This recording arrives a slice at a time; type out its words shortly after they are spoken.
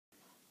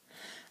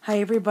Hi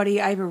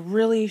everybody, I have a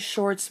really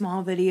short,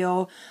 small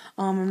video.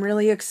 I'm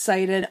really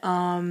excited.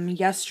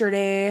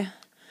 Yesterday,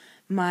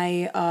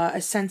 my a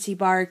Scentsy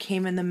bar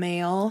came in the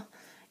mail,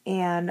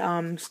 and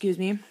and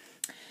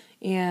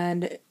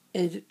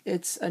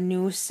it's a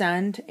new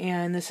scent,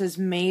 and this is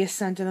May's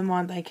scent of the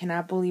month. I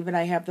cannot believe it.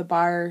 I have the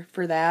bar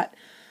for that.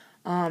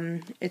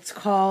 It's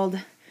called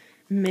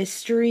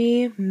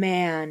Mystery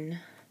Man,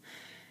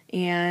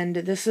 and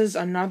this is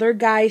another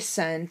guy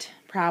scent,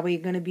 probably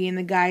going to be in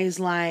the guy's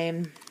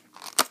line.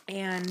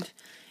 And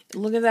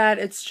look at that,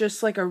 it's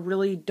just like a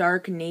really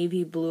dark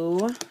navy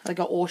blue, like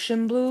an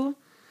ocean blue.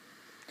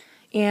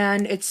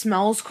 And it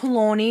smells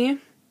cologne-y.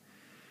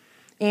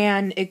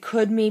 And it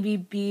could maybe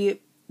be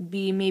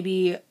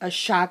maybe a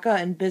shaka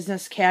and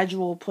business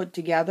casual put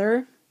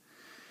together.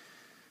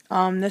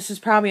 This is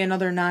probably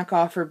another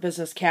knockoff for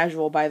business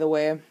casual, by the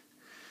way.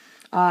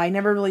 I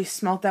never really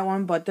smelt that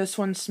one, but this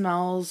one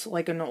smells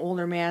like an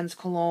older man's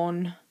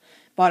cologne,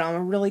 but a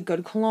really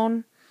good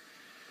cologne.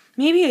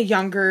 Maybe a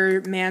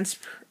younger man's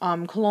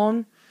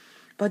cologne,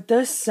 but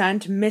this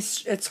scent,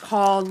 it's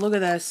called, look at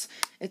this,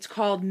 it's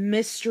called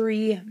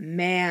Mystery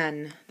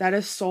Man. That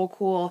is so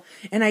cool.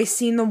 And I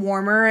seen the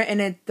warmer,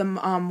 and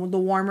the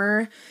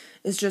warmer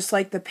is just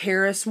like the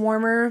Paris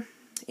warmer,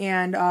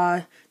 and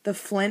the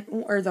Flint,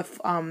 or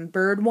the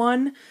bird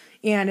one,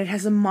 and it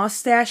has a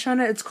mustache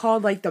on it. It's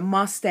called like the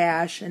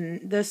mustache,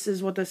 and this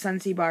is what the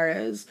Scentsy bar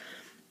is.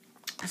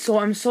 So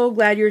I'm so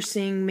glad you're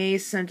seeing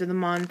May's scent of the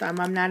month.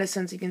 I'm not a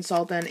Scentsy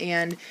consultant,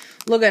 and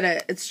look at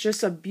it. It's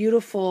just a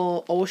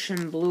beautiful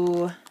ocean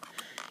blue,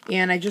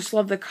 and I just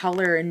love the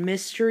color. And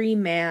Mystery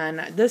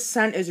Man. This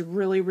scent is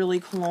really, really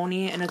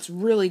cologne-y, and it's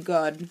really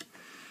good.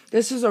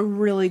 This is a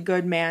really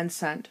good man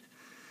scent.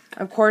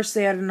 Of course,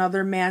 they had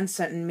another man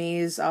scent in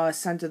May's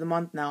scent of the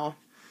month now.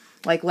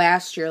 Like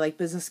last year, like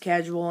business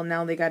casual, and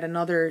now they got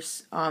another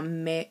a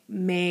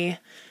man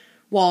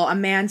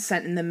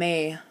scent in the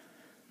May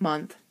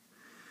month.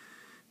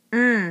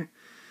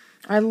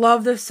 I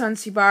love the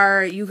Scentsy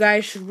bar. You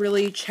guys should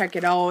really check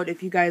it out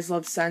if you guys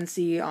love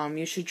Scentsy.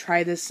 You should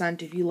try this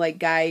scent if you like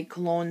guy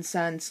cologne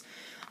scents.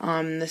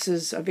 This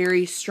is a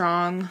very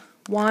strong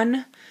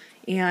one,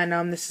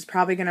 and this is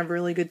probably going to have a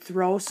really good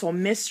throw. So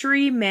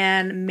Mystery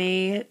Man,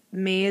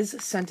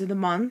 May's scent of the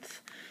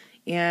month,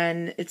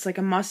 and it's like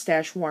a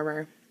mustache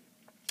warmer,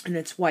 and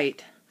it's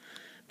white.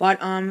 But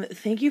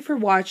thank you for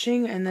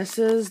watching, and this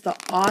is the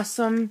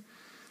awesome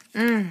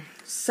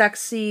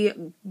sexy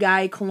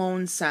guy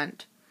cologne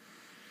scent.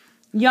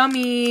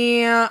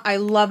 Yummy! I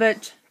love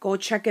it. Go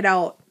check it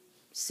out.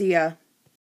 See ya.